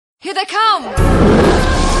Here they come!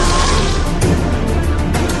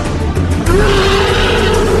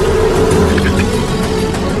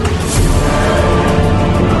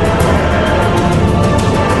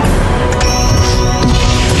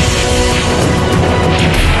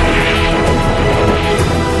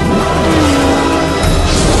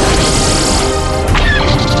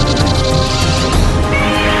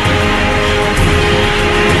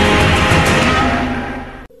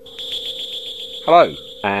 Hello,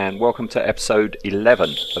 and welcome to episode 11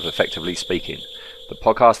 of Effectively Speaking, the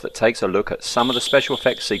podcast that takes a look at some of the special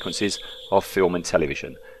effects sequences of film and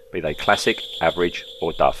television, be they classic, average,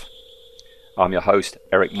 or duff. I'm your host,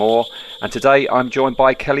 Eric Moore, and today I'm joined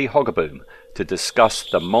by Kelly Hogaboom to discuss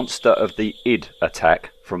the monster of the id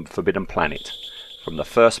attack from Forbidden Planet, from the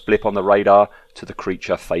first blip on the radar to the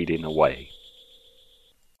creature fading away.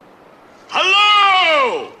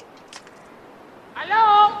 Hello!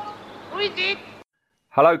 Hello? Who is it?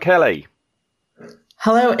 Hello, Kelly.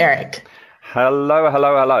 Hello, Eric.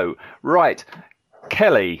 Hello. Right,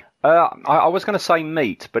 Kelly, I was going to say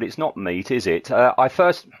meat, but it's not meat, is it? I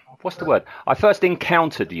first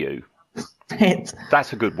encountered you. Right.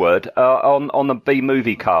 That's a good word. On the B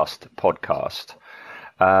Movie Cast podcast.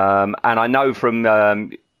 And I know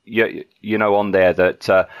from, you know, on there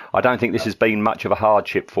that I don't think this has been much of a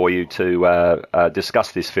hardship for you to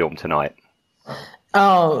discuss this film tonight.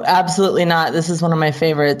 Oh, absolutely not. This is one of my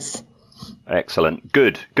favorites. Excellent.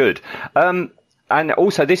 Good. And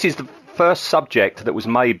also, this is the first subject that was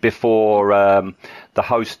made before the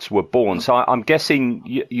hosts were born. So I'm guessing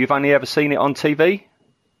you've only ever seen it on TV?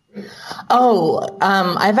 Oh,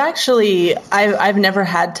 I've never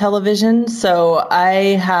had television, so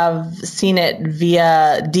I have seen it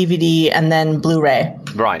via DVD and then Blu-ray.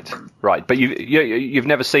 Right. But you've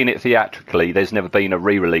never seen it theatrically. There's never been a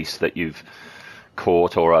re-release that you've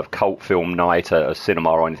caught, or a cult film night at a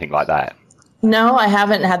cinema or anything like that? No, I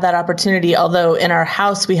haven't had that opportunity, although in our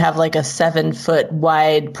house we have like a 7-foot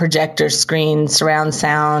wide projector screen, surround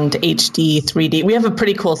sound, HD, 3D. We have a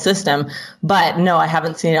pretty cool system, but no, I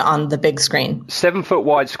haven't seen it on the big screen. 7-foot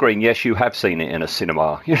wide screen, yes, you have seen it in a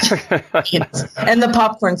cinema. Yes. And the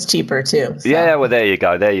popcorn's cheaper too. So. Yeah, well, there you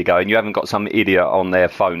go. And you haven't got some idiot on their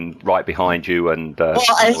phone right behind you. And well,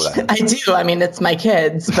 I do. I mean, it's my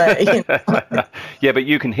kids, but you know. Yeah, but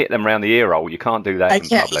you can hit them around the ear hole. You can't do that in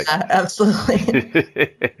public. Yeah, absolutely.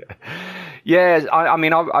 Yeah, I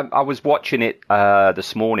mean, I was watching it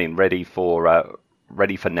this morning, ready for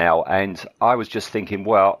now, and I was just thinking,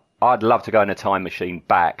 well, I'd love to go in a time machine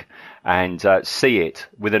back and see it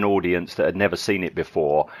with an audience that had never seen it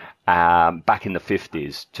before, back in the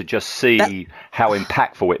 50s, to just see how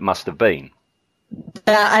impactful it must have been.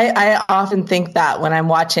 I often think that when I'm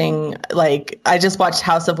watching, like, I just watched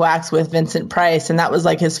House of Wax with Vincent Price, and that was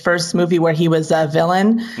like his first movie where he was a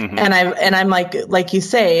villain. Mm-hmm. And I'm like you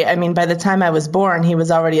say, I mean, by the time I was born, he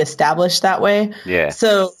was already established that way. Yeah.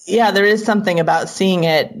 So yeah, there is something about seeing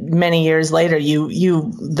it many years later.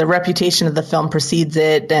 The reputation of the film precedes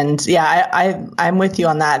it, and yeah, I'm with you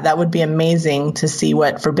on that. That would be amazing to see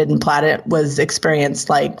what Forbidden Planet was experienced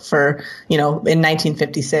like for, in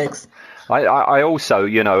 1956. I also,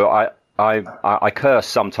 I curse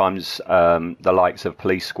sometimes the likes of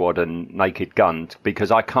Police Squad and Naked Gun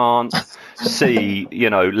because I can't see,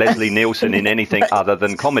 Leslie Nielsen in anything other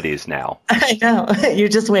than comedies now. I know. You're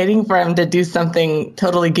just waiting for him to do something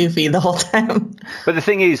totally goofy the whole time. But the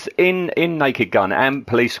thing is, in Naked Gun and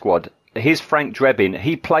Police Squad, his Frank Drebin,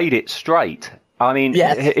 he played it straight. I mean,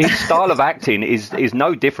 yes. His style of acting is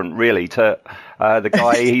no different, really, to the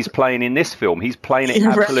guy he's playing in this film. He's playing it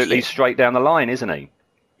absolutely straight down the line, isn't he?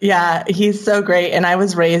 Yeah, he's so great. And I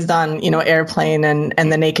was raised on, Airplane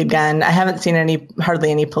and The Naked Gun. I haven't seen hardly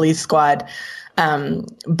any Police Squad.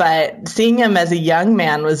 But seeing him as a young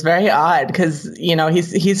man was very odd because,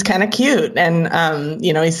 he's kind of cute and,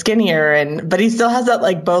 he's skinnier but he still has that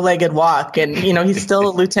like bow-legged walk and, he's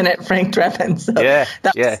still Lieutenant Frank Drebin. So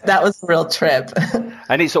that was a real trip.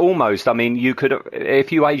 And it's almost, I mean, you could,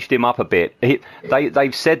 if you aged him up a bit,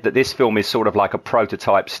 they've said that this film is sort of like a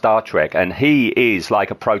prototype Star Trek, and he is like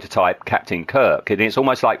a prototype Captain Kirk. And it's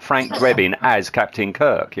almost like Frank Drebin as Captain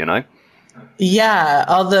Kirk, Yeah,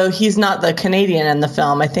 although he's not the Canadian in the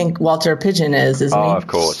film. I think Walter Pidgeon isn't he? Oh, of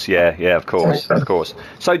course. Yeah, of course.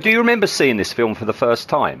 So do you remember seeing this film for the first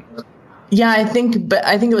time? Yeah, I think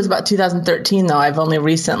it was about 2013, though. I've only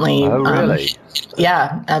recently. Oh, really?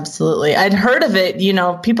 Yeah, absolutely. I'd heard of it.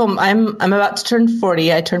 People. I'm about to turn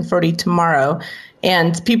 40. I turn 40 tomorrow,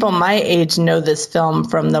 and people my age know this film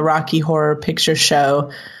from the Rocky Horror Picture Show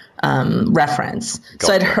reference.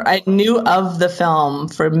 So I knew of the film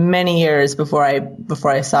for many years before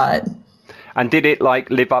I saw it. And did it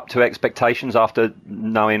live up to expectations after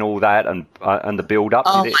knowing all that and the build up?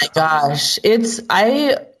 Oh my gosh,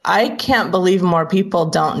 I can't believe more people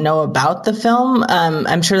don't know about the film.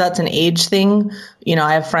 I'm sure that's an age thing.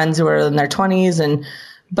 I have friends who are in their 20s,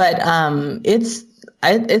 but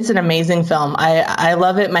it's an amazing film. I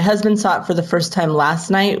love it. My husband saw it for the first time last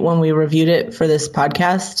night when we reviewed it for this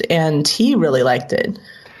podcast, and he really liked it.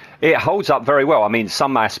 It holds up very well. I mean,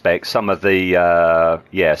 some aspects, some of it,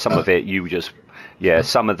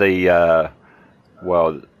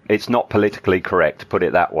 it's not politically correct, put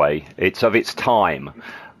it that way. It's of its time.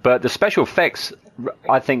 But the special effects,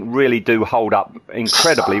 I think, really do hold up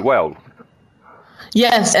incredibly well.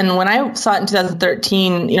 Yes, and when I saw it in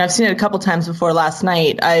 2013, I've seen it a couple times before last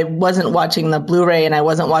night. I wasn't watching the Blu-ray, and I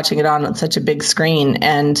wasn't watching it on such a big screen.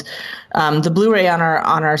 And the Blu-ray on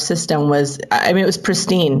our system was, it was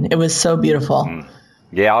pristine. It was so beautiful.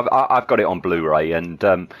 Yeah, I've got it on Blu-ray, and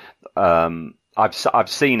I've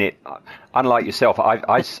seen it. Unlike yourself,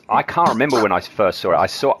 I can't remember when I first saw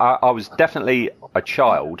it. I was definitely a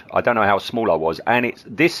child. I don't know how small I was, and it's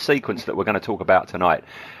this sequence that we're going to talk about tonight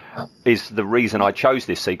is the reason I chose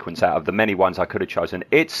this sequence out of the many ones I could have chosen.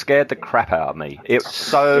 It scared the crap out of me. It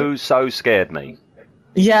so scared me.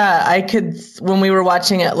 Yeah, I could. When we were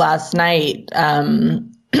watching it last night, my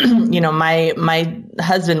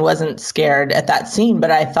husband wasn't scared at that scene,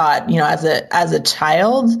 but I thought, as a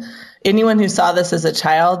child, anyone who saw this as a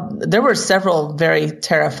child, there were several very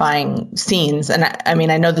terrifying scenes. And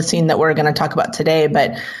I know the scene that we're going to talk about today,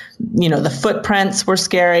 but the footprints were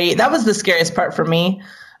scary. That was the scariest part for me.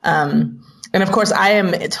 And of course, I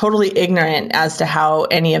am totally ignorant as to how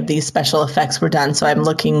any of these special effects were done. So I'm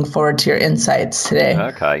looking forward to your insights today.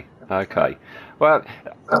 Okay. Well,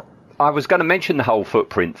 I was going to mention the whole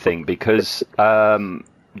footprint thing because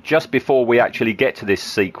just before we actually get to this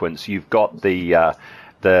sequence, you've got the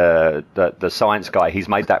science guy. He's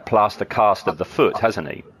made that plaster cast of the foot, hasn't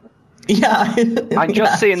he? Yeah. And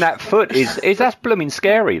just seeing that foot is that's blooming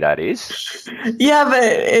scary, that is. Yeah, but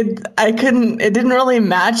it didn't really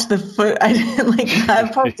match the foot.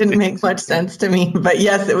 That part didn't make much sense to me. But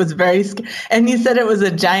yes, it was very scary. And you said it was a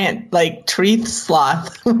giant, tree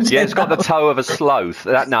sloth. Yeah, it's got the toe of a sloth.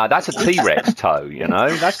 That's a T-Rex toe,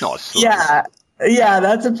 That's not a sloth. Yeah,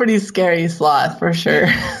 that's a pretty scary sloth for sure.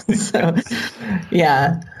 So,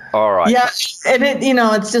 yeah. All right. Yeah, and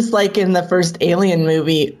it's just like in the first Alien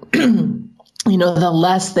movie, the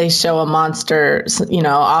less they show a monster,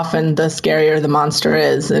 often the scarier the monster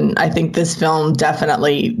is. And I think this film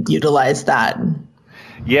definitely utilized that.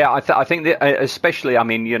 Yeah, I think that especially,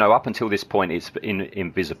 up until this point, it's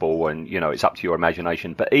invisible and, it's up to your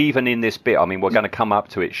imagination. But even in this bit, we're going to come up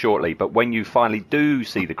to it shortly. But when you finally do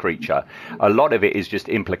see the creature, a lot of it is just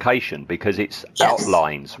implication because it's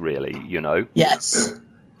outlines, really, Yes,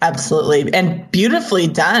 absolutely. And beautifully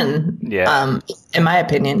done, in my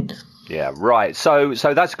opinion. Yeah, right. So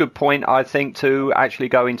that's a good point, I think, to actually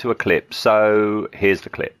go into a clip. So here's the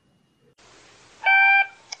clip.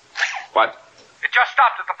 What? It just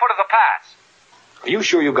stopped at the foot of the pass. Are you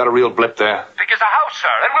sure you got a real blip there? Big as a house, sir,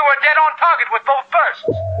 and we were dead on target with both bursts.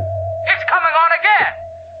 It's coming on again.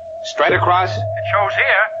 Straight across? It shows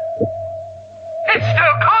here. It's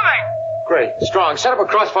still coming. Great. Strong. Set up a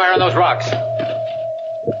crossfire on those rocks.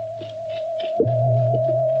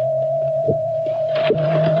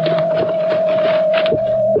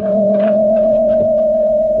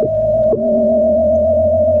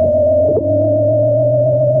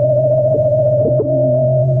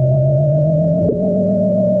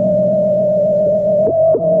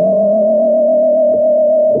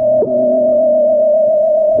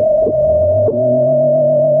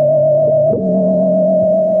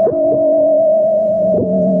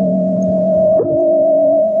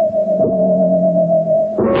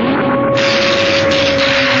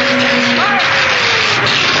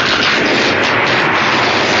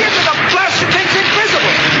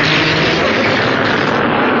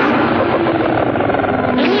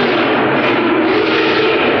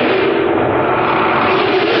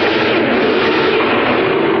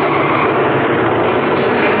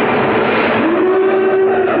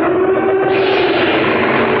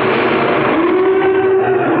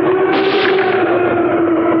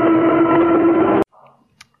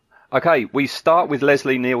 Okay, we start with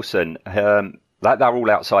Leslie Nielsen. They're all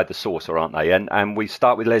outside the saucer, aren't they? And we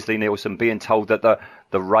start with Leslie Nielsen being told that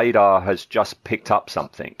the radar has just picked up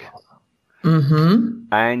something. Mm-hmm.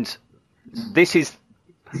 And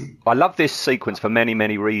I love this sequence for many,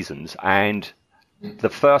 many reasons. And the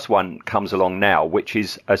first one comes along now, which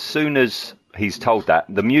is as soon as he's told that,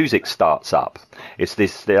 the music starts up. It's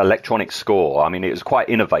the electronic score. I mean, it was quite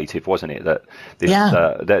innovative, wasn't it? That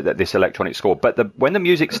this electronic score. But when the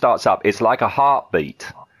music starts up, it's like a heartbeat,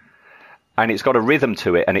 and it's got a rhythm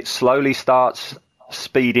to it, and it slowly starts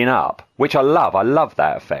speeding up, which I love. I love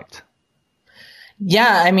that effect.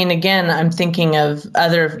 Yeah, I mean, again, I'm thinking of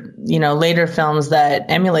other, later films that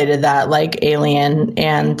emulated that, like Alien,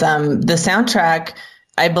 and the soundtrack.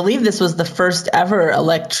 I believe this was the first ever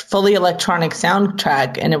fully electronic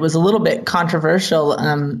soundtrack, and it was a little bit controversial,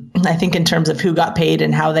 I think, in terms of who got paid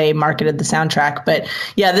and how they marketed the soundtrack. But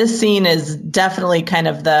yeah, this scene is definitely kind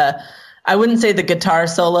of I wouldn't say the guitar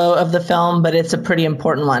solo of the film, but it's a pretty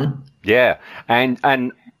important one. Yeah, and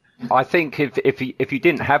I think if you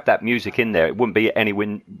didn't have that music in there, it wouldn't be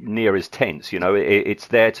anywhere near as tense. It's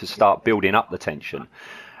there to start building up the tension.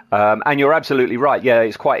 And you're absolutely right. Yeah,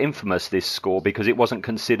 it's quite infamous, this score, because it wasn't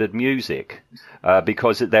considered music,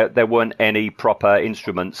 because there weren't any proper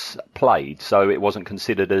instruments played, so it wasn't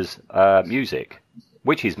considered as music,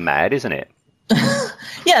 which is mad, isn't it?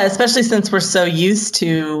 Yeah, especially since we're so used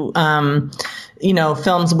to,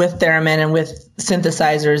 films with theremin and with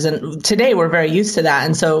synthesizers. And today we're very used to that.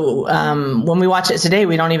 And so when we watch it today,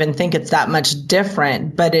 we don't even think it's that much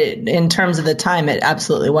different. But in terms of the time, it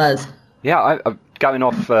absolutely was. Yeah, going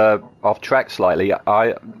off track slightly,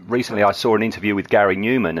 recently I saw an interview with Gary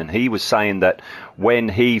Newman, and he was saying that when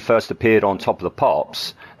he first appeared on Top of the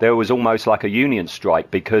Pops, there was almost like a union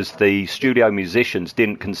strike because the studio musicians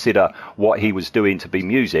didn't consider what he was doing to be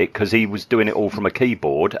music, because he was doing it all from a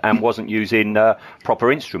keyboard and wasn't using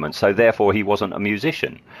proper instruments, so therefore he wasn't a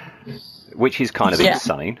musician. Which is kind of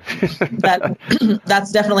insane.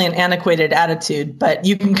 That's definitely an antiquated attitude, but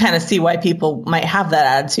you can kind of see why people might have that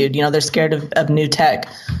attitude. They're scared of new tech.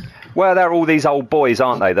 Well, they're all these old boys,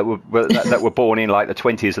 aren't they? That were born in like the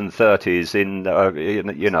 20s and 30s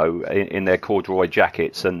in their corduroy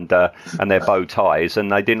jackets and their bow ties,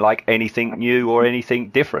 and they didn't like anything new or anything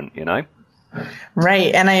different.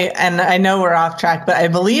 Right. And I know we're off track, but I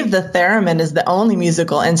believe the theremin is the only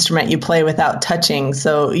musical instrument you play without touching.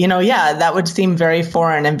 So, that would seem very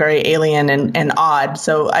foreign and very alien and odd.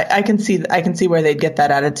 So I can see where they'd get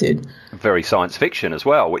that attitude. Very science fiction as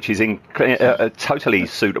well, which is totally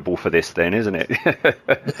suitable for this then, isn't it?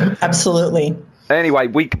 Absolutely. Anyway,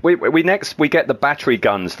 we get the battery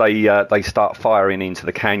guns. They start firing into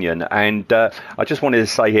the canyon, and I just wanted to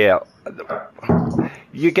say here,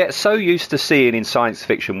 you get so used to seeing in science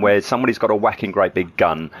fiction where somebody's got a whacking great big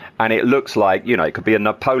gun, and it looks like it could be a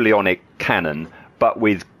Napoleonic cannon, but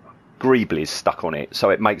with greeblies stuck on it, so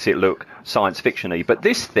it makes it look science fiction-y. But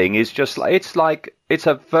this thing is just it's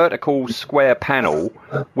a vertical square panel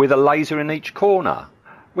with a laser in each corner,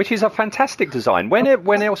 which is a fantastic design. When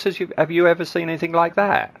else have you ever seen anything like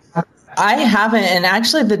that? I haven't, and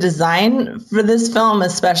actually the design for this film,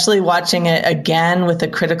 especially watching it again with a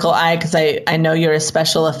critical eye, because I know you're a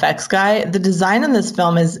special effects guy, the design in this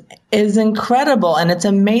film is incredible, and it's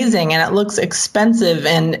amazing, and it looks expensive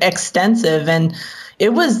and extensive, and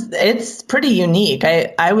it's pretty unique.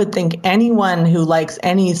 I would think anyone who likes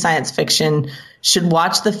any science fiction should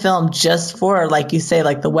watch the film just for, like you say,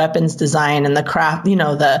 like the weapons design and the craft,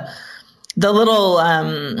 the little,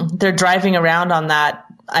 they're driving around on that.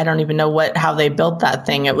 I don't even know how they built that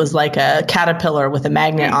thing. It was like a caterpillar with a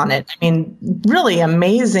magnet on it. I mean, really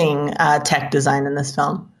amazing tech design in this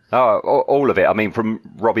film. Oh, all of it. I mean, from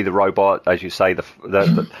Robbie the Robot, as you say,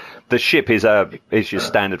 the ship is your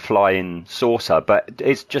standard flying saucer, but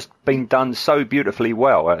it's just been done so beautifully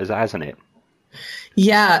well, hasn't it?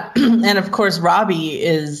 Yeah, and of course, Robbie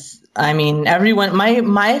is. I mean, everyone. My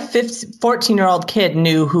 14-year-old kid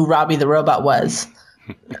knew who Robbie the Robot was.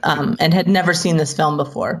 And had never seen this film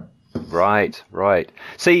before. Right.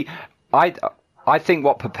 See, I think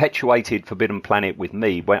what perpetuated Forbidden Planet with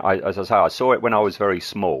me, as I say, I saw it when I was very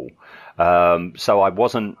small. So I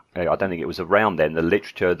don't think it was around then, the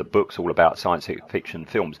literature, the books all about science fiction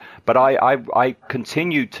films. But I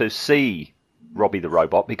continued to see Robbie the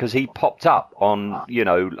Robot because he popped up on,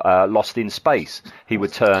 Lost in Space. He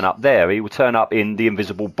would turn up there. He would turn up in The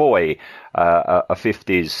Invisible Boy, a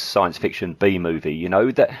 50s science fiction B movie,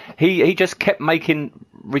 that he just kept making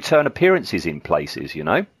return appearances in places,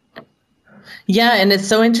 Yeah, and it's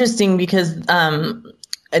so interesting because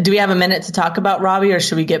do we have a minute to talk about Robbie, or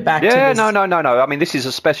should we get back to this? No. I mean, this is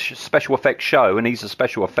a special effects show, and he's a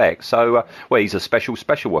special effect. So, he's a special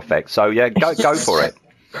effect. So, yeah, go for it.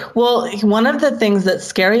 Well, one of the things that's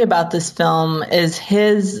scary about this film is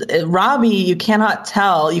Robbie, you cannot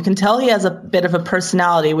tell. You can tell he has a bit of a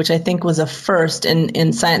personality, which I think was a first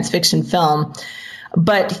in science fiction film.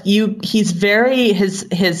 But he's very,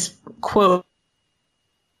 his quote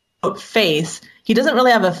face. He doesn't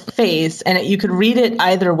really have a face, and you could read it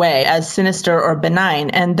either way, as sinister or benign.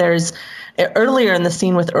 And there's earlier in the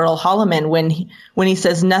scene with Earl Holliman when he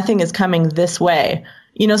says nothing is coming this way,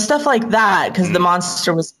 stuff like that, because the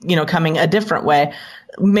monster was, coming a different way,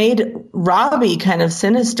 made Robbie kind of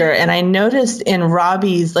sinister. And I noticed in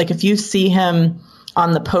Robbie's, like, if you see him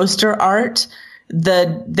on the poster art,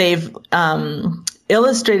 they've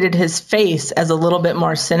illustrated his face as a little bit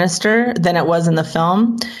more sinister than it was in the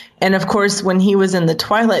film. And of course, when he was in the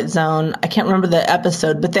Twilight Zone, I can't remember the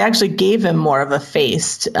episode, but they actually gave him more of a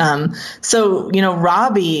face. So,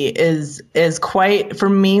 Robbie is quite, for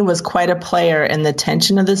me, was quite a player in the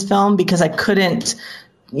tension of this film, because I couldn't,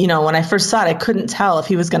 when I first saw it, I couldn't tell if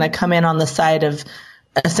he was going to come in on the side of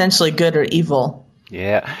essentially good or evil.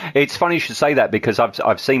 Yeah, it's funny you should say that, because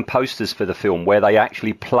I've seen posters for the film where they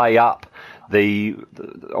actually play up the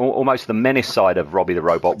almost the menace side of Robbie the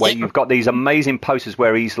Robot, where you've got these amazing posters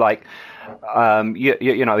where he's like,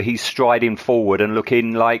 he's striding forward and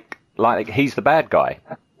looking like he's the bad guy.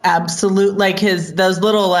 Absolute, like those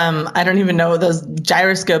little I don't even know, those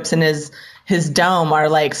gyroscopes in his dome are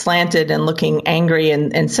like slanted and looking angry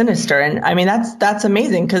and sinister. And I mean, that's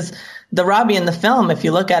amazing, because the Robbie in the film, if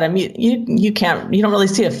you look at him, you don't really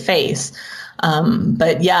see a face.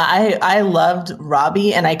 But yeah, I loved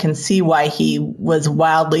Robbie, and I can see why he went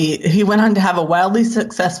on to have a wildly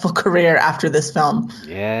successful career after this film.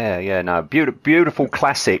 Yeah, no, beautiful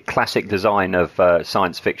classic design of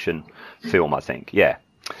science fiction film, I think. Yeah.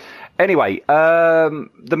 Anyway,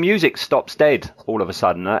 the music stops dead all of a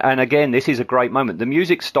sudden, and again, this is a great moment. The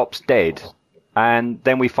music stops dead, and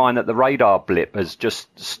then we find that the radar blip has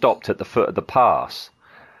just stopped at the foot of the pass,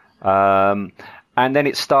 and then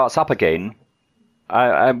it starts up again.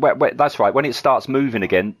 That's right. When it starts moving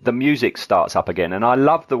again, the music starts up again, and I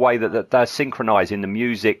love the way that they're synchronizing the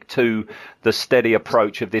music to the steady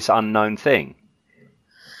approach of this unknown thing.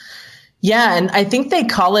 Yeah, and I think don't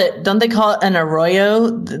they call it an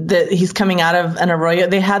arroyo? That he's coming out of an arroyo.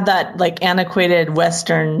 They had that like antiquated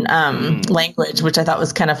Western language, which I thought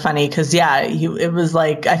was kind of funny, because it was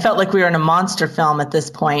like, I felt like we were in a monster film at this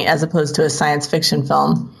point as opposed to a science fiction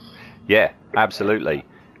film. Yeah, absolutely.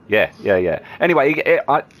 Yeah. Anyway,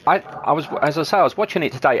 I was watching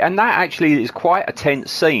it today, and that actually is quite a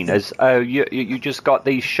tense scene. As you just got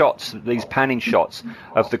these shots, these panning shots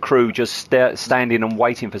of the crew just standing and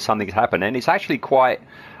waiting for something to happen, and it's actually quite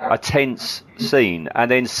a tense scene.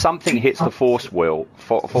 And then something hits the force wall,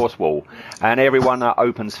 and everyone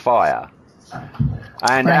opens fire,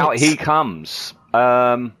 and out he comes.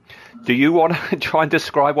 Do you want to try and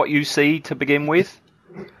describe what you see to begin with?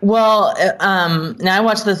 Well, now I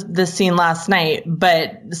watched this scene last night,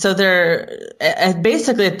 but so they're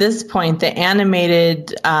basically at this point, the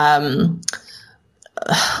animated,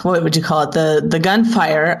 what would you call it? The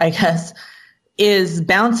gunfire, I guess, is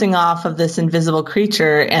bouncing off of this invisible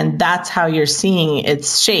creature, and that's how you're seeing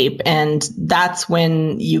its shape. And that's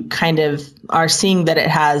when you kind of are seeing that it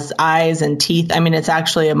has eyes and teeth. I mean, it's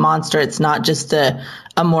actually a monster. It's not just a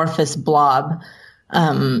amorphous blob.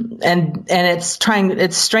 And it's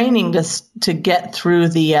straining to get through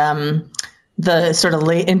the sort of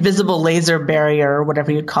invisible laser barrier, or whatever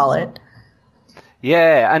you call it.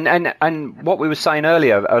 Yeah, and what we were saying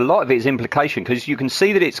earlier, a lot of it is implication, because you can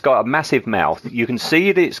see that it's got a massive mouth. You can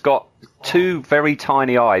see that it's got two very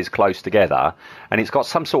tiny eyes close together, and it's got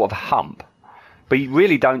some sort of hump, but you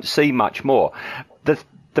really don't see much more.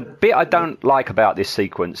 The bit I don't like about this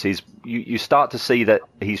sequence is you start to see that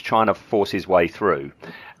he's trying to force his way through,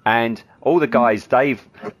 and all the guys,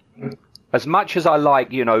 as much as I like,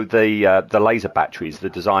 the laser batteries, the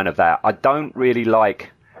design of that, I don't really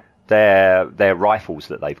like their rifles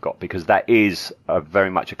that they've got, because that is very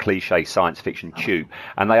much a cliche science fiction tube,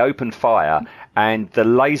 and they open fire, and the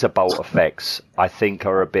laser bolt effects I think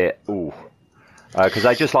are a bit because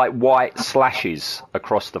they're just like white slashes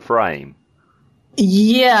across the frame.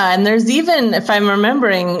 Yeah, and there's even, if I'm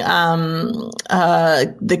remembering,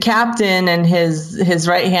 the captain and his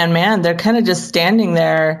right-hand man, they're kind of just standing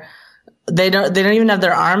there. They don't even have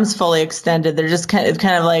their arms fully extended. They're just kind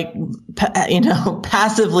of like,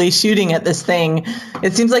 passively shooting at this thing.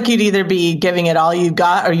 It seems like you'd either be giving it all you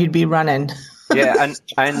got or you'd be running. Yeah,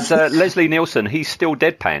 and Leslie Nielsen, he's still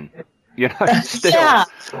deadpan. Still. Yeah.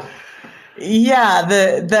 Yeah,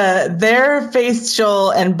 their facial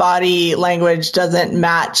and body language doesn't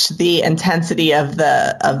match the intensity of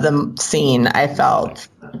the scene, I felt.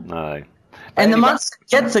 And the monster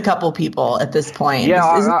gets a couple people at this point. Yeah,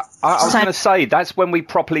 I was going to say, that's when we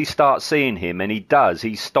properly start seeing him, and he does.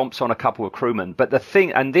 He stomps on a couple of crewmen. But the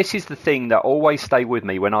thing, and this is the thing that always stayed with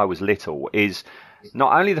me when I was little, is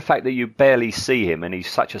not only the fact that you barely see him, and he's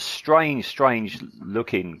such a strange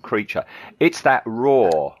looking creature, it's that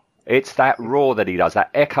roar. It's that roar that he does,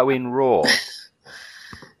 that echoing roar.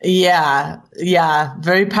 Yeah,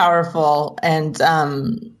 very powerful. And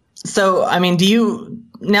so, I mean, the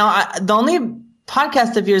only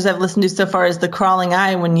podcast of yours I've listened to so far is The Crawling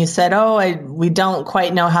Eye, when you said, we don't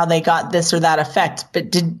quite know how they got this or that effect.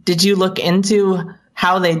 But did you look into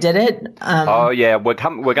how they did it? Yeah, we're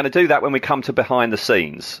going to do that when we come to behind the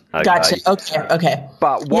scenes. Okay? Gotcha. Okay.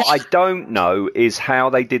 But what I don't know is how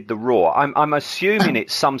they did the roar. I'm assuming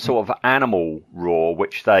it's some sort of animal roar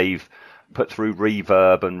which they've put through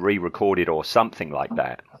reverb and re-recorded or something like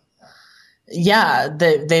that. Yeah,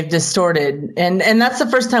 they've distorted, and that's the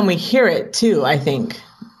first time we hear it too, I think.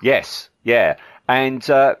 Yes, yeah. And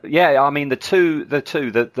I mean the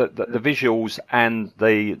visuals and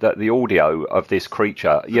the audio of this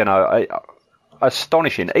creature,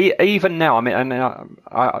 astonishing. Even now, I mean, and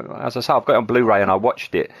as I say, I've got it on Blu-ray and I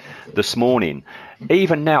watched it this morning.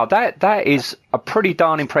 Even now, that is a pretty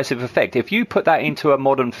darn impressive effect. If you put that into a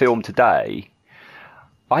modern film today,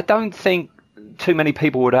 I don't think too many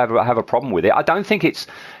people would have a problem with it. I don't think it's,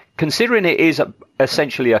 considering it is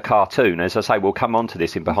essentially a cartoon, as I say, we'll come on to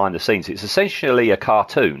this in behind the scenes, it's essentially a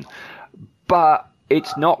cartoon, but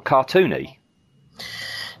it's not cartoony.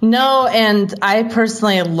 No, and I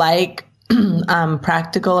personally like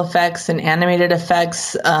practical effects and animated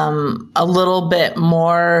effects a little bit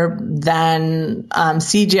more than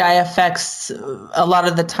CGI effects a lot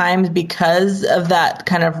of the times, because of that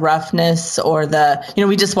kind of roughness, or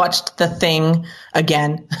we just watched The Thing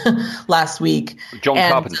again last week. John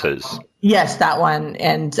Carpenter's. Yes, that one.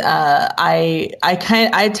 And I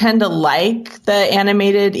tend to like the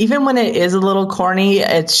animated, even when it is a little corny.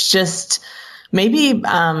 It's just, maybe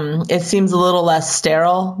it seems a little less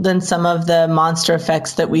sterile than some of the monster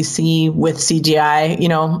effects that we see with CGI,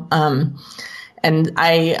 and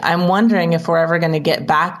I'm wondering if we're ever going to get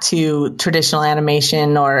back to traditional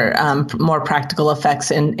animation or more practical effects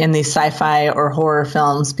in these sci-fi or horror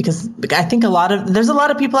films, because I think there's a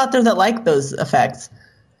lot of people out there that like those effects.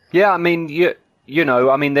 Yeah, I mean,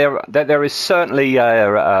 there is certainly a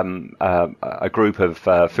group of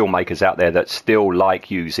filmmakers out there that still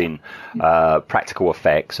like using practical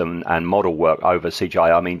effects and model work over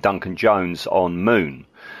CGI. I mean, Duncan Jones on Moon.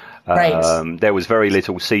 Right. There was very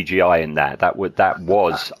little CGI in that. That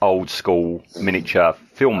was old school miniature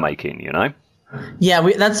filmmaking, Yeah,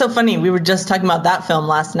 that's so funny. We were just talking about that film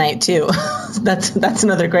last night too. That's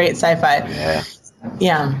another great sci-fi. Yeah.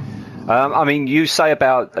 Yeah. I mean, you say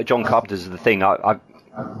about John Carpenter's The Thing.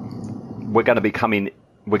 We're going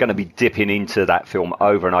to be dipping into that film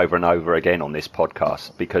over and over and over again on this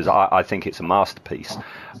podcast, because I think it's a masterpiece.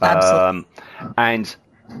 Absolutely. And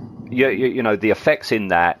the effects in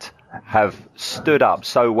that have stood up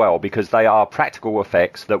so well because they are practical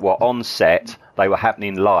effects that were on set. They were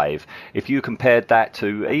happening live. If you compared that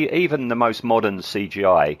to even the most modern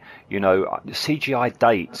CGI, CGI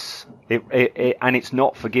dates, and it's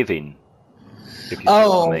not forgiving. If you see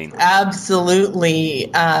what I mean. Absolutely.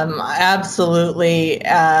 Absolutely.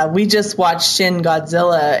 We just watched Shin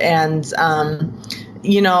Godzilla, and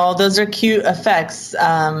those are cute effects.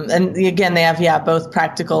 And again, they have, both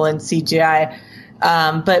practical and CGI.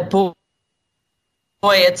 But boy,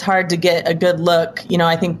 it's hard to get a good look.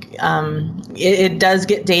 I think it does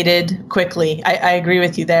get dated quickly. I agree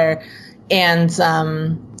with you there. And as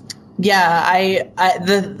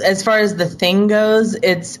far as The Thing goes,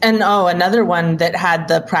 another one that had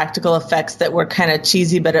the practical effects that were kind of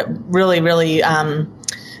cheesy, but it really, really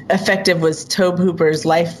effective was Tobe Hooper's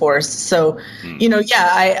Life Force. So,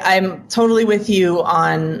 I'm totally with you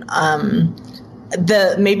on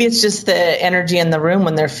maybe it's just the energy in the room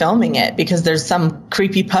when they're filming it, because there's some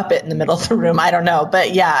creepy puppet in the middle of the room. I don't know,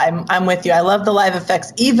 but yeah, I'm with you. I love the live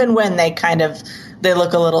effects, even when they they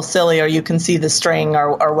look a little silly, or you can see the string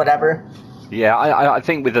or whatever. Yeah, I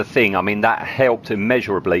think with The Thing, I mean, that helped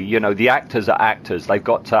immeasurably. The actors are actors. They've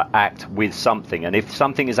got to act with something. And if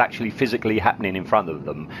something is actually physically happening in front of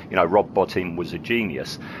them, Rob Bottin was a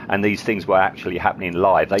genius. And these things were actually happening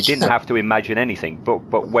live. They didn't have to imagine anything. But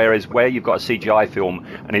whereas where you've got a CGI film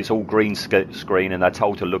and it's all green screen and they're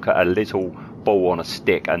told to look at a little ball on a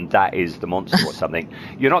stick and that is the monster or something,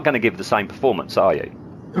 you're not going to give the same performance, are you?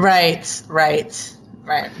 Right.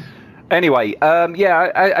 Anyway,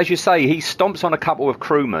 as you say, he stomps on a couple of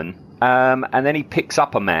crewmen, and then he picks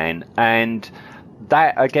up a man, and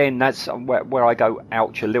that again, that's where I go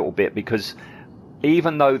ouch a little bit, because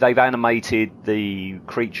even though they've animated the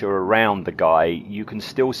creature around the guy, you can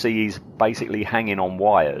still see he's basically hanging on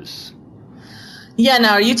wires. Yeah,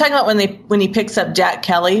 now are you talking about when he picks up Jack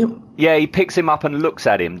Kelly? Yeah, he picks him up and looks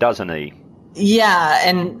at him, doesn't he? Yeah,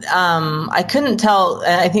 and I couldn't tell.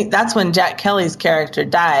 I think that's when Jack Kelly's character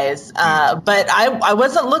dies. But I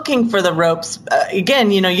wasn't looking for the ropes.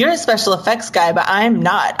 Again, you're a special effects guy, but I'm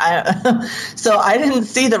not. So I didn't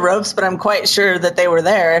see the ropes, but I'm quite sure that they were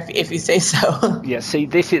there, if you say so. Yeah, see,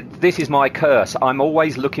 this is my curse. I'm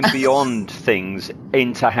always looking beyond things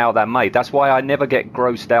into how they're made. That's why I never get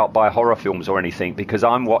grossed out by horror films or anything, because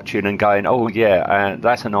I'm watching and going, oh yeah,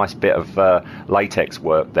 that's a nice bit of latex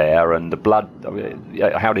work there, and the blood.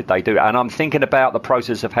 How did they do it? And I'm thinking about the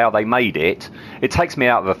process of how they made it. It takes me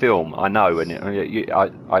out of the film, I know, and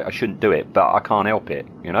I shouldn't do it, but I can't help it,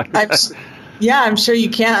 I'm sure you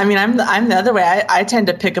can. I mean, I'm the other way. I tend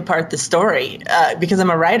to pick apart the story because I'm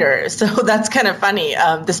a writer, so that's kind of funny.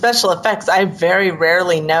 The special effects, I very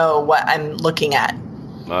rarely know what I'm looking at.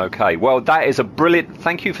 Okay, well, that is a brilliant.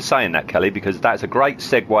 Thank you for saying that, Kelly, because that's a great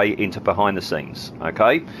segue into behind the scenes.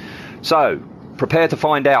 Okay, so prepare to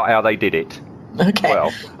find out how they did it. Okay.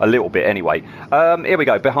 Well, a little bit anyway. Here we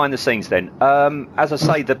go, behind the scenes then. As I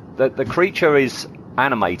say, the creature is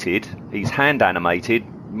animated. He's hand animated,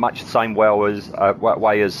 much the same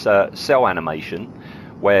way as cell animation,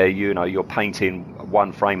 where you're painting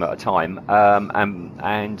one frame at a time.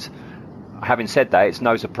 And having said that, it's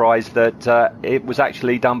no surprise that it was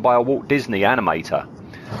actually done by a Walt Disney animator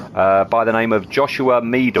by the name of Joshua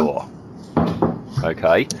Meador.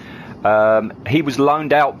 Okay. He was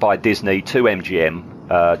loaned out by Disney to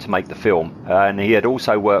MGM to make the film, and he had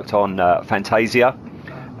also worked on Fantasia,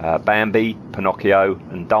 Bambi, Pinocchio,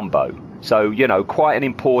 and Dumbo. So, quite an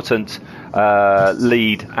important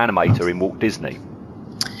lead animator in Walt Disney.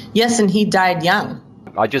 Yes, and he died young.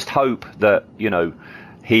 I just hope that,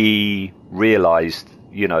 he realised,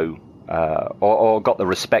 or got the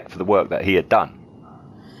respect for the work that he had done.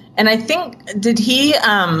 And I think, did he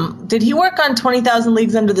work on 20,000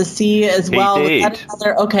 Leagues Under the Sea as well? He did. Was that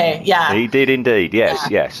another? Okay, yeah. He did indeed, yes,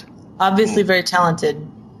 Yeah. yes. Obviously very talented.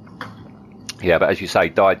 Yeah, but as you say,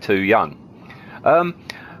 died too young.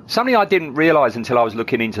 Something I didn't realise until I was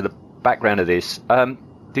looking into the background of this,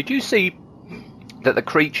 did you see that the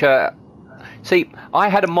creature... See, I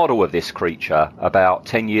had a model of this creature about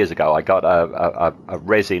 10 years ago. I got a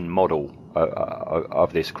resin model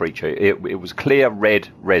of this creature. It was clear red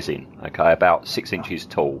resin, okay, about 6 inches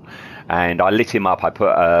tall, and I lit him up. I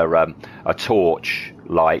put a torch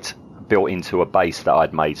light built into a base that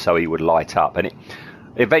I'd made so he would light up, and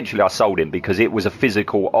eventually I sold him because it was a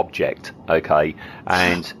physical object, okay,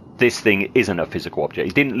 and this thing isn't a physical object.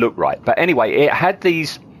 It didn't look right, but anyway, it had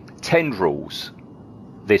these tendrils,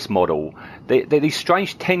 this model, these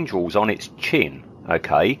strange tendrils on its chin,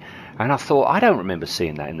 okay. And I thought, I don't remember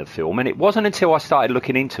seeing that in the film. And it wasn't until I started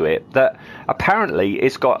looking into it that apparently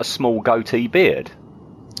it's got a small goatee beard.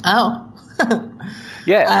 Oh.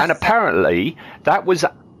 Yeah, and apparently that was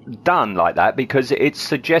done like that because it's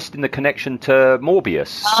suggesting the connection to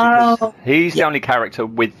Morbius. Oh. He's the only character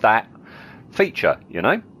with that feature,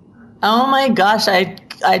 Oh my gosh,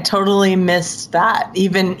 I totally missed that.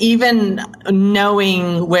 Even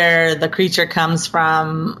knowing where the creature comes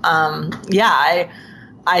from,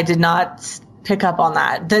 I did not pick up on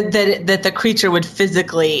that the creature would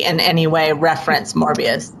physically in any way reference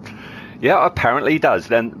Morbius. Yeah, apparently he does,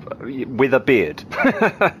 then with a beard.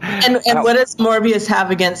 and what does Morbius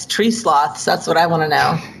have against tree sloths? That's what I want to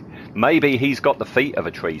know. Maybe he's got the feet of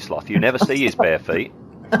a tree sloth. You never see his bare feet.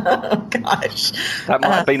 Oh, gosh. That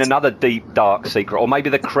might have been another deep, dark secret. Or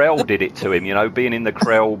maybe the Krell did it to him, being in the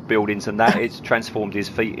Krell buildings and that, it's transformed his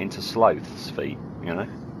feet into sloth's feet,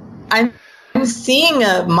 I'm seeing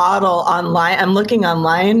a model online. I'm looking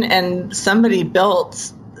online, and somebody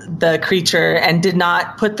built the creature and did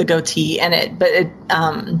not put the goatee in it, but it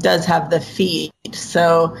does have the feet.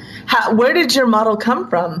 So where did your model come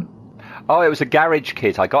from? Oh, it was a garage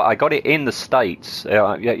kit. I got it in the States. It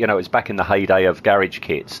was back in the heyday of garage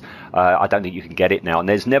kits. I don't think you can get it now, and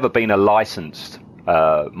there's never been a licensed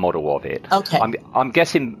model of it. Okay. I'm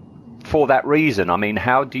guessing for that reason. I mean,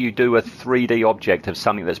 how do you do a 3D object of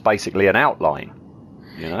something that's basically an outline?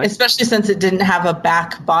 Especially since it didn't have a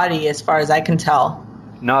back body, as far as I can tell.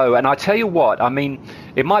 No, and I tell you what, I mean,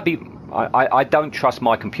 it might be... I don't trust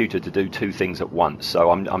my computer to do two things at once,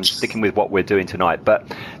 so I'm sticking with what we're doing tonight.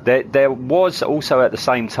 But there was also at the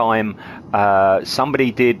same time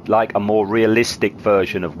somebody did like a more realistic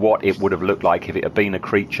version of what it would have looked like if it had been a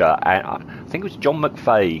creature. And I think it was John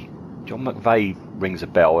McVeigh rings a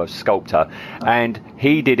bell, a sculptor, and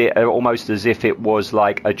he did it almost as if it was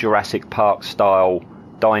like a Jurassic Park style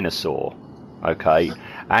dinosaur. Okay,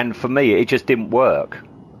 and for me, it just didn't work.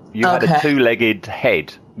 You had a two-legged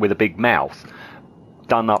head with a big mouth,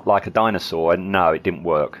 done up like a dinosaur, and no, it didn't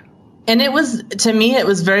work. And it was, to me, it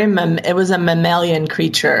was it was a mammalian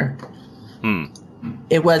creature.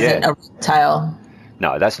 It wasn't a reptile.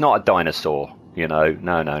 No, that's not a dinosaur. No.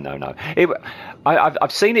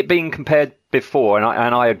 I've seen it being compared before,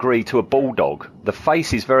 and I agree, to a bulldog. The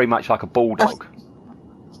face is very much like a bulldog.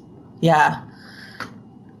 Yeah.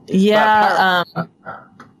 Yeah.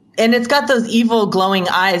 And it's got those evil glowing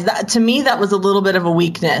eyes. To me, that was a little bit of a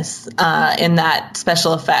weakness in that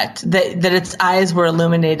special effect, that its eyes were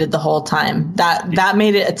illuminated the whole time. That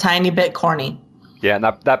made it a tiny bit corny. Yeah, and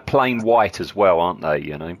that plain white as well, aren't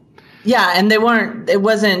they? Yeah, and it wasn't, it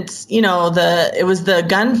was the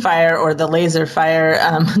gunfire or the laser fire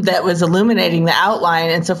that was illuminating the outline.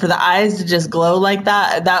 And so for the eyes to just glow like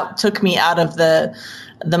that took me out of the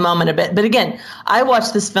moment a bit. But again, I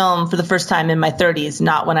watched this film for the first time in my 30s,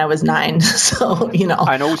 not when I was 9. So,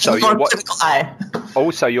 And also,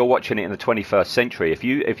 you're watching it in the 21st century.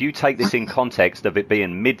 If you take this in context of it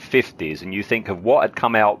being mid-50s and you think of what had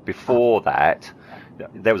come out before that,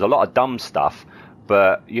 there was a lot of dumb stuff.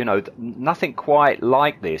 But nothing quite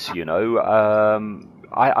like this. As I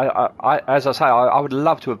say, I would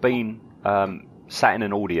love to have been sat in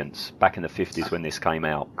an audience back in the 50s when this came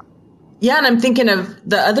out. Yeah, and I'm thinking of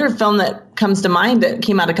the other film that comes to mind that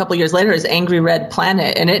came out a couple years later is Angry Red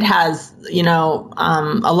Planet, and it has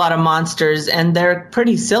a lot of monsters, and they're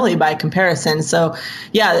pretty silly by comparison. So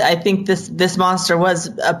yeah, I think this monster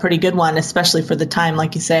was a pretty good one, especially for the time,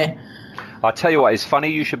 like you say. I tell you what, it's funny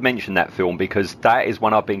you should mention that film, because that is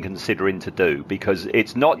one I've been considering to do, because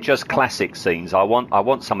it's not just classic scenes. I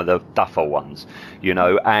want some of the duffer ones,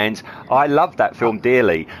 and I love that film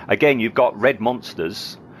dearly. Again, you've got red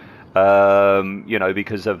monsters,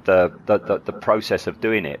 because of the process of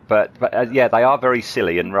doing it. But yeah, they are very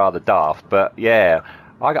silly and rather daft. But yeah,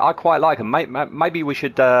 I quite like them. Maybe we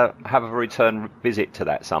should have a return visit to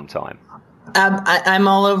that sometime. I'm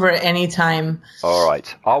all over it anytime. All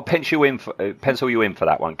right, I'll pencil you in for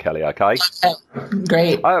that one, Kelly. Okay.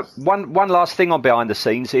 Great. One last thing on behind the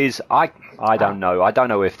scenes is I don't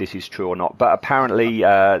know if this is true or not, but apparently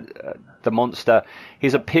the monster,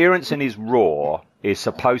 his appearance and his roar is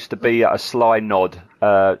supposed to be a sly nod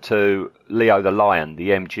to Leo the Lion, the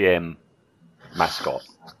MGM mascot.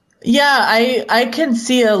 Yeah, I can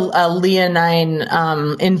see a leonine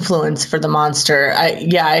influence for the monster.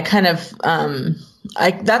 That's kind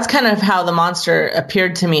of how the monster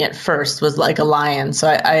appeared to me at first, was like a lion. So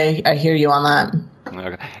I hear you on that.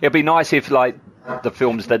 Okay. It'd be nice if, like, the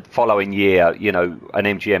films that following year, an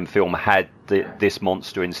MGM film had this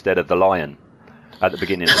monster instead of the lion at the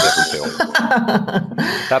beginning of every film.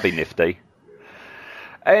 That'd be nifty.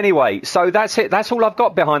 Anyway, so that's it. That's all I've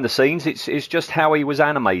got behind the scenes. It's just how he was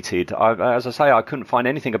animated. As I say, I couldn't find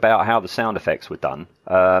anything about how the sound effects were done.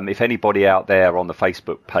 If anybody out there on the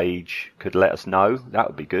Facebook page could let us know, that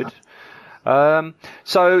would be good.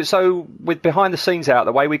 So with behind the scenes out of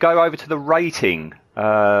the way, we go over to the rating.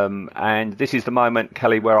 And this is the moment,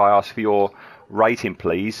 Kelly, where I ask for your rating,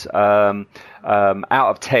 please. Out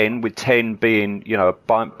of 10, with 10 being, a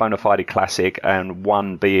bona fide classic and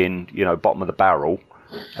 1 being, bottom of the barrel.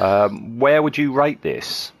 Where would you rate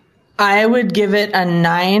this? I would give it a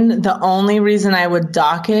 9. The only reason I would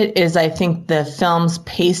dock it is I think the film's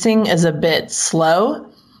pacing is a bit slow.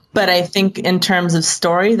 But I think in terms of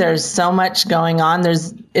story, there's so much going on.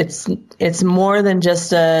 It's more than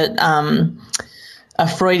just a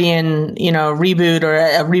Freudian, reboot or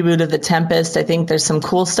a reboot of The Tempest. I think there's some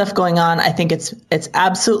cool stuff going on. I think it's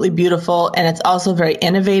absolutely beautiful, and it's also very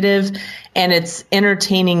innovative, and it's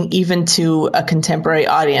entertaining even to a contemporary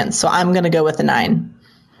audience. So I'm going to go with a 9.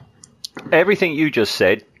 Everything you just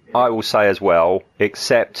said, I will say as well,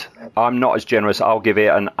 except I'm not as generous. I'll give it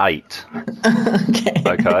an 8.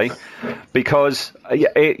 Okay. Because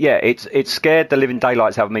it scared the living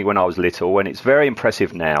daylights out of me when I was little, and it's very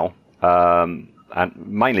impressive now. And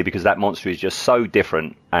mainly because that monster is just so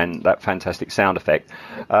different, and that fantastic sound effect.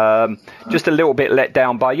 Just a little bit let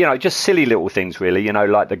down by, just silly little things, really,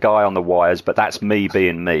 like the guy on the wires, but that's me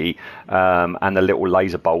being me, and the little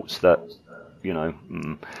laser bolts that,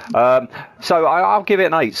 So I'll give it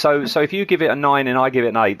an 8. So if you give it a 9 and I give it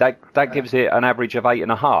an 8, that gives it an average of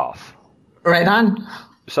 8.5. Right on.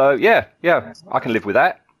 So, yeah, I can live with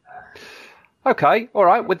that. Okay, all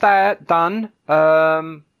right, with that done,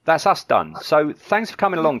 that's us done. So thanks for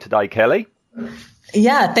coming along today, Kelly.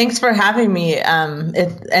 Yeah, thanks for having me.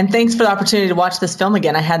 And thanks for the opportunity to watch this film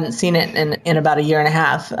again. I hadn't seen it in about a year and a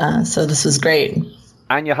half, so this was great.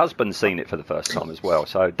 And your husband's seen it for the first time as well,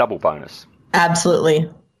 so double bonus.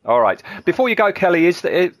 Absolutely. All right. Before you go, Kelly, is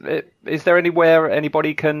there anywhere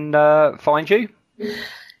anybody can find you?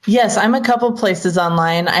 Yes, I'm a couple places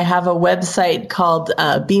online. I have a website called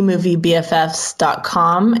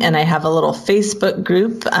bmoviebffs.com, and I have a little Facebook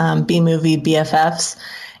group, bmoviebffs.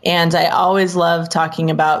 And I always love talking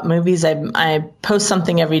about movies. I post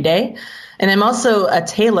something every day. And I'm also a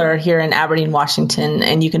tailor here in Aberdeen, Washington,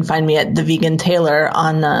 and you can find me at The Vegan Tailor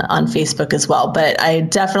on Facebook as well. But I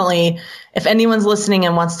definitely, if anyone's listening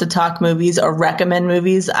and wants to talk movies or recommend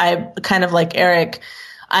movies, I kind of like Eric.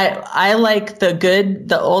 I like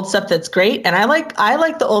the old stuff that's great, and I like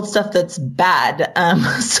the old stuff that's bad.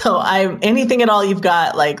 So anything at all you've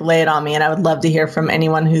got, like, lay it on me, and I would love to hear from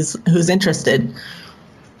anyone who's interested.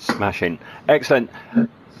 Smashing, excellent.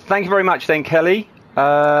 Thank you very much, then, Kelly.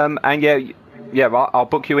 And I'll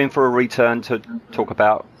book you in for a return to talk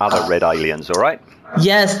about other red aliens. All right?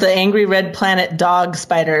 Yes, the angry red planet dog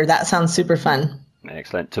spider. That sounds super fun.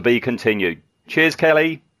 Excellent. To be continued. Cheers,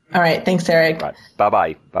 Kelly. All right. Thanks, Eric. Right.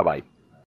 Bye-bye. Bye-bye.